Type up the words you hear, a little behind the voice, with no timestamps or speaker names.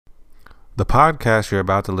The podcast you're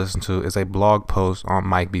about to listen to is a blog post on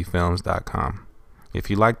MikeBFilms.com. If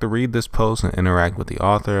you'd like to read this post and interact with the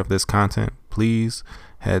author of this content, please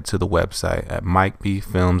head to the website at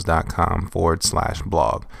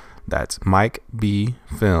MikeBFilms.com/blog. That's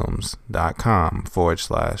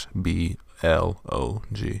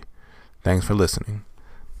MikeBFilms.com/BLOG. Thanks for listening.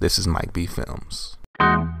 This is Mike B. Films.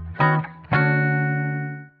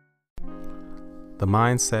 The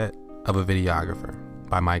Mindset of a Videographer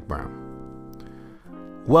by Mike Brown.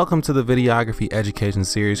 Welcome to the videography education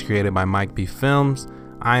series created by Mike B. Films.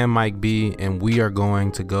 I am Mike B, and we are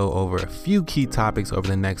going to go over a few key topics over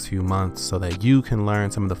the next few months so that you can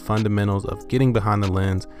learn some of the fundamentals of getting behind the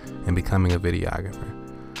lens and becoming a videographer.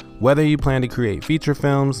 Whether you plan to create feature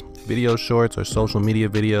films, video shorts, or social media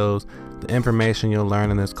videos, the information you'll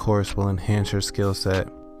learn in this course will enhance your skill set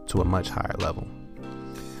to a much higher level.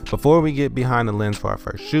 Before we get behind the lens for our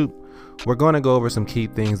first shoot, we're going to go over some key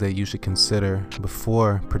things that you should consider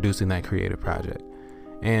before producing that creative project.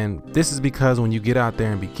 And this is because when you get out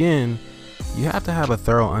there and begin, you have to have a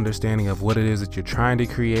thorough understanding of what it is that you're trying to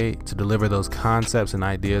create to deliver those concepts and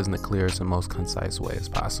ideas in the clearest and most concise way as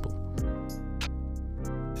possible.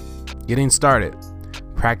 Getting started.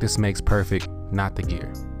 Practice makes perfect, not the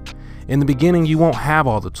gear. In the beginning, you won't have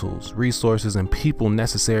all the tools, resources, and people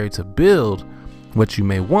necessary to build what you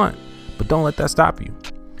may want, but don't let that stop you.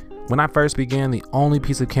 When I first began, the only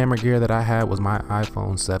piece of camera gear that I had was my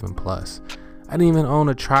iPhone 7 Plus. I didn't even own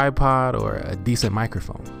a tripod or a decent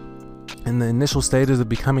microphone. In the initial stages of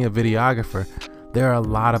becoming a videographer, there are a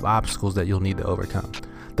lot of obstacles that you'll need to overcome.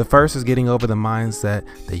 The first is getting over the mindset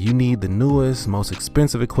that you need the newest, most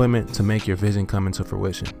expensive equipment to make your vision come into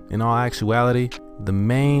fruition. In all actuality, the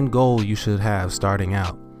main goal you should have starting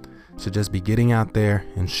out should just be getting out there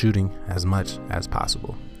and shooting as much as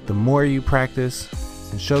possible. The more you practice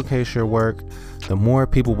and showcase your work, the more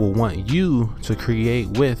people will want you to create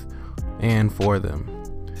with and for them.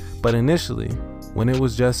 But initially, when it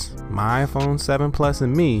was just my iPhone 7 Plus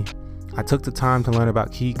and me, I took the time to learn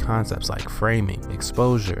about key concepts like framing,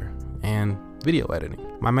 exposure, and video editing.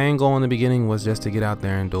 My main goal in the beginning was just to get out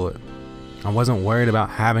there and do it. I wasn't worried about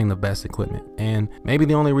having the best equipment, and maybe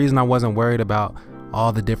the only reason I wasn't worried about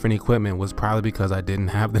all the different equipment was probably because I didn't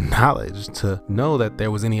have the knowledge to know that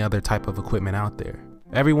there was any other type of equipment out there.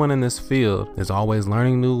 Everyone in this field is always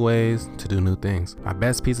learning new ways to do new things. My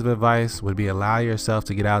best piece of advice would be allow yourself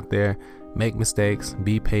to get out there, make mistakes,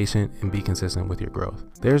 be patient, and be consistent with your growth.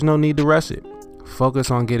 There's no need to rush it.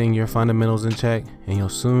 Focus on getting your fundamentals in check, and you'll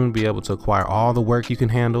soon be able to acquire all the work you can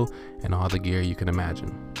handle and all the gear you can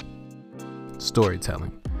imagine.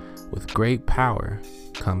 Storytelling. With great power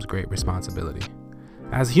comes great responsibility.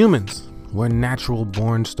 As humans, we're natural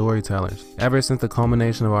born storytellers. Ever since the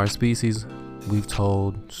culmination of our species, we've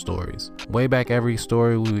told stories. Way back, every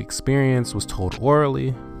story we experienced was told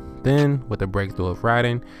orally. Then, with the breakthrough of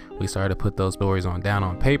writing, we started to put those stories down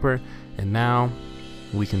on paper, and now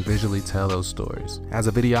we can visually tell those stories. As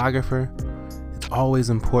a videographer, it's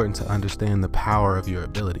always important to understand the power of your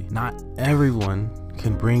ability. Not everyone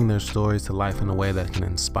can bring their stories to life in a way that can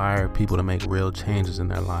inspire people to make real changes in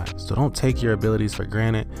their lives. So don't take your abilities for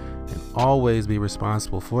granted, and always be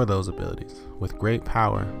responsible for those abilities. With great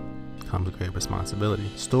power comes great responsibility.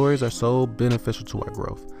 Stories are so beneficial to our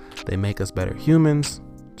growth. They make us better humans.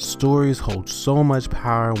 Stories hold so much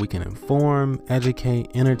power. We can inform,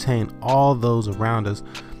 educate, entertain all those around us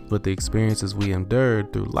with the experiences we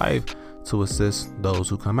endured through life to assist those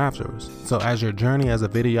who come after us. So as your journey as a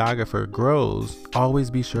videographer grows,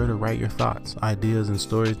 always be sure to write your thoughts, ideas, and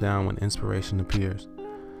stories down when inspiration appears.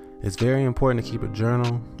 It's very important to keep a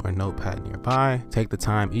journal or notepad nearby. Take the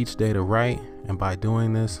time each day to write, and by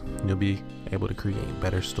doing this, you'll be able to create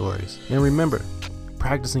better stories. And remember,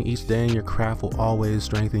 practicing each day in your craft will always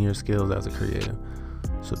strengthen your skills as a creative.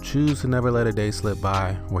 So choose to never let a day slip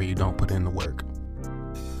by where you don't put in the work.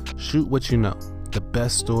 Shoot what you know. The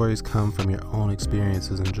best stories come from your own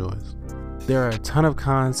experiences and joys. There are a ton of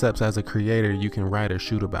concepts as a creator you can write or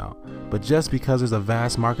shoot about, but just because there's a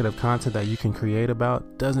vast market of content that you can create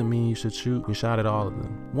about doesn't mean you should shoot your shot at all of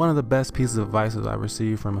them. One of the best pieces of advice I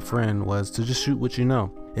received from a friend was to just shoot what you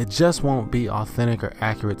know. It just won't be authentic or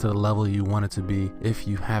accurate to the level you want it to be if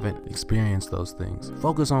you haven't experienced those things.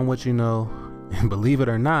 Focus on what you know, and believe it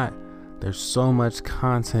or not, there's so much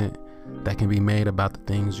content that can be made about the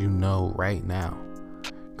things you know right now.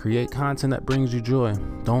 Create content that brings you joy.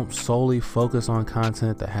 Don't solely focus on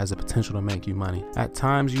content that has the potential to make you money. At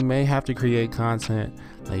times, you may have to create content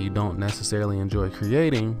that you don't necessarily enjoy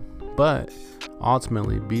creating, But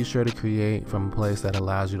ultimately, be sure to create from a place that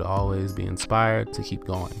allows you to always be inspired to keep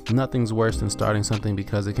going. Nothing's worse than starting something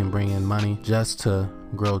because it can bring in money just to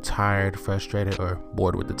grow tired, frustrated, or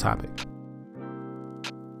bored with the topic.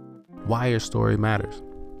 Why your story matters.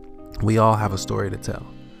 We all have a story to tell.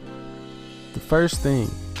 The first thing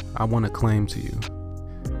I want to claim to you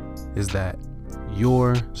is that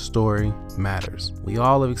your story matters. We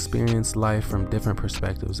all have experienced life from different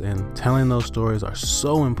perspectives, and telling those stories are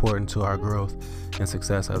so important to our growth and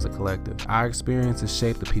success as a collective. Our experiences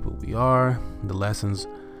shape the people we are, the lessons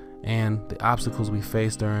and the obstacles we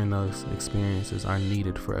face during those experiences are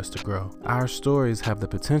needed for us to grow. Our stories have the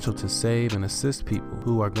potential to save and assist people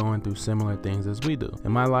who are going through similar things as we do.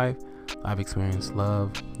 In my life, I've experienced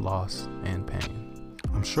love, loss, and pain.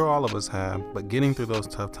 I'm sure all of us have, but getting through those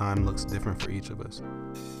tough times looks different for each of us.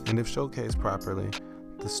 And if showcased properly,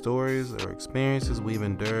 the stories or experiences we've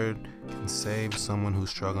endured can save someone who's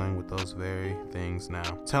struggling with those very things now.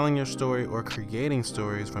 Telling your story or creating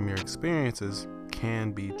stories from your experiences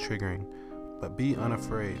can be triggering, but be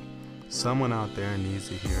unafraid. Someone out there needs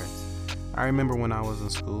to hear it. I remember when I was in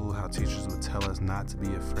school how teachers would tell us not to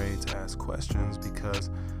be afraid to ask questions because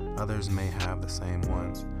others may have the same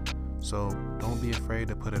ones. So don't be afraid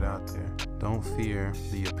to put it out there. Don't fear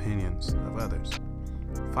the opinions of others.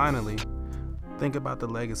 Finally, think about the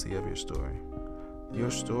legacy of your story. Your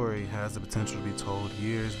story has the potential to be told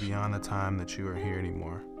years beyond the time that you are here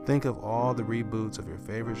anymore. Think of all the reboots of your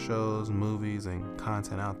favorite shows, movies, and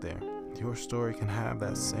content out there. Your story can have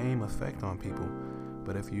that same effect on people,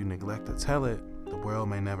 but if you neglect to tell it, the world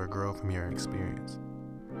may never grow from your experience.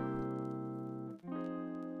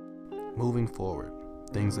 Moving forward,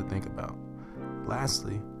 things to think about.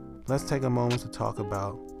 Lastly, let's take a moment to talk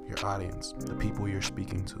about your audience, the people you're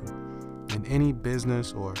speaking to. In any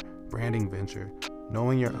business or branding venture,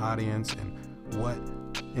 knowing your audience and what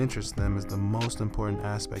interests them is the most important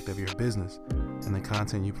aspect of your business and the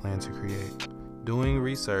content you plan to create. Doing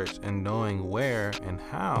research and knowing where and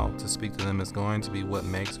how to speak to them is going to be what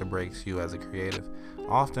makes or breaks you as a creative.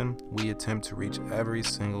 Often, we attempt to reach every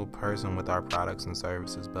single person with our products and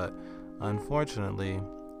services, but unfortunately,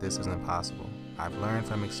 this isn't possible. I've learned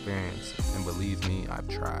from experience, and believe me, I've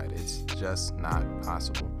tried. It's just not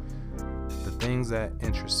possible. The things that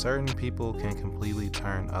interest certain people can completely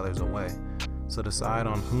turn others away. So decide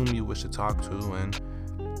on whom you wish to talk to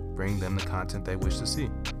and bring them the content they wish to see.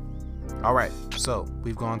 All right, so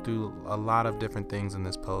we've gone through a lot of different things in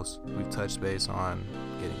this post. We've touched base on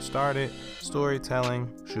getting started, storytelling,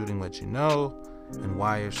 shooting what you know, and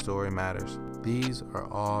why your story matters. These are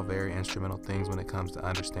all very instrumental things when it comes to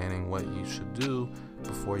understanding what you should do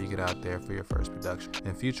before you get out there for your first production.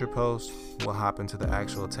 In future posts, we'll hop into the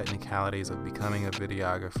actual technicalities of becoming a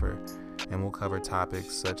videographer, and we'll cover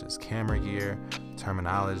topics such as camera gear,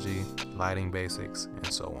 terminology, lighting basics,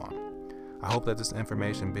 and so on. I hope that this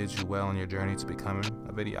information bids you well on your journey to becoming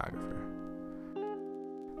a videographer.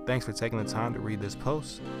 Thanks for taking the time to read this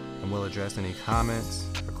post, and we'll address any comments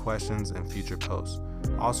or questions in future posts.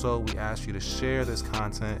 Also, we ask you to share this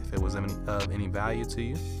content if it was of any value to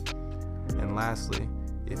you. And lastly,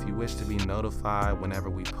 if you wish to be notified whenever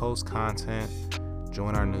we post content,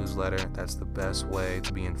 join our newsletter. That's the best way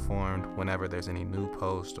to be informed whenever there's any new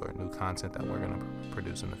post or new content that we're going to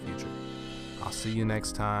produce in the future. I'll see you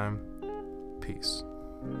next time. Peace.